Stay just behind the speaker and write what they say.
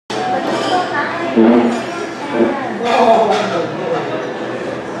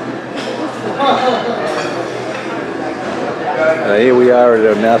Here we are at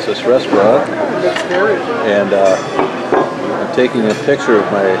Onassis restaurant, and I'm taking a picture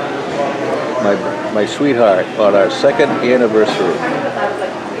of my sweetheart on our 2nd anniversary.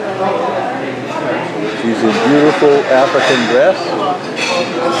 She's in beautiful African dress,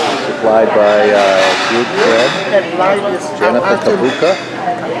 supplied by good friend Jennifer Kabuka.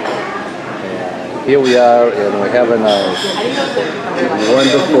 And here we are, and we're having a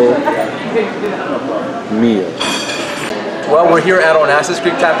wonderful meal. Well, we're here at Onassis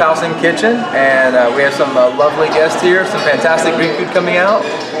Greek Tap House and Kitchen, and we have some lovely guests here, some fantastic Greek food coming out,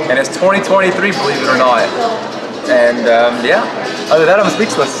 and it's 2023, believe it or not. And yeah, other than that, I'm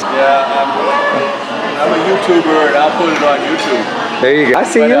speechless. Yeah, I'm a YouTuber, and I'll put it on YouTube. There you go. I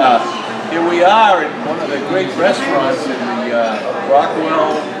see you. Here we are in one of the great restaurants in the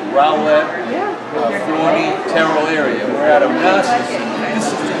Rockwall, Rowlett, Florney, Terrell area. We're at Onassis. This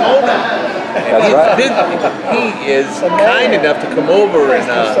is the owner. That's right. He is kind enough to come over and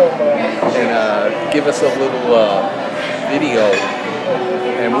give us a little video,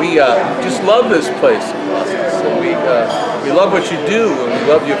 and we just love this place. So we love what you do, and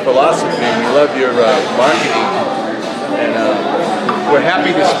we love your philosophy, and we love your marketing, and we're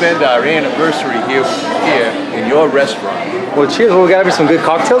happy to spend our anniversary here in your restaurant. Well, cheers. Well, we got some good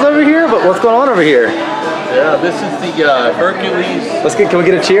cocktails over here, but what's going on over here? Yeah, this is the Hercules. Can we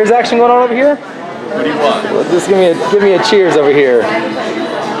get a cheers action going on over here? What do you want? Well, just give me a cheers over here.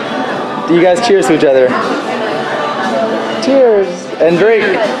 Do you guys cheers to each other? Cheers and drink.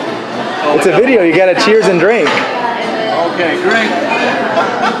 It's a video. You gotta cheers and drink. Okay, drink.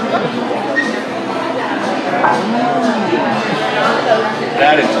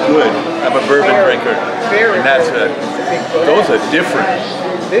 That is good. I'm a bourbon drinker, and those are different.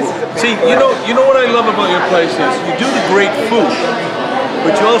 See, you know what I love about your place is you do the great food,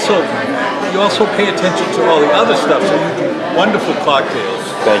 but you also pay attention to all the other stuff. So you do wonderful cocktails.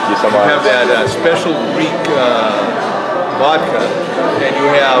 Thank you so much. You have that special Greek vodka, and you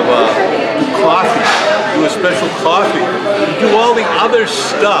have coffee. You do a special coffee. You do all the other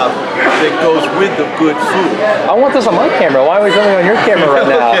stuff that goes with the good food. I want this on my camera. Why are we filming on your camera right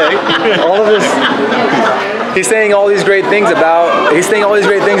now? Okay. All of this. He's saying all these great things about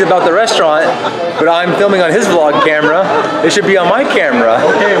the restaurant, but I'm filming on his vlog camera. It should be on my camera.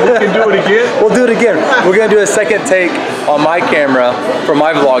 Okay, we can do it again? We'll do it again. We're gonna do a second take on my camera for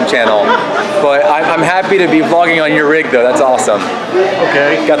my vlog channel. But I'm happy to be vlogging on your rig though, that's awesome.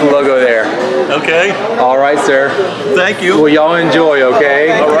 Okay. Got the logo there. Okay. All right, sir. Thank you. Well, y'all enjoy,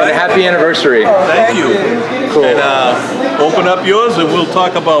 okay? All right. And a happy anniversary. Thank you. Cool. And open up yours and we'll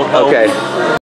talk about how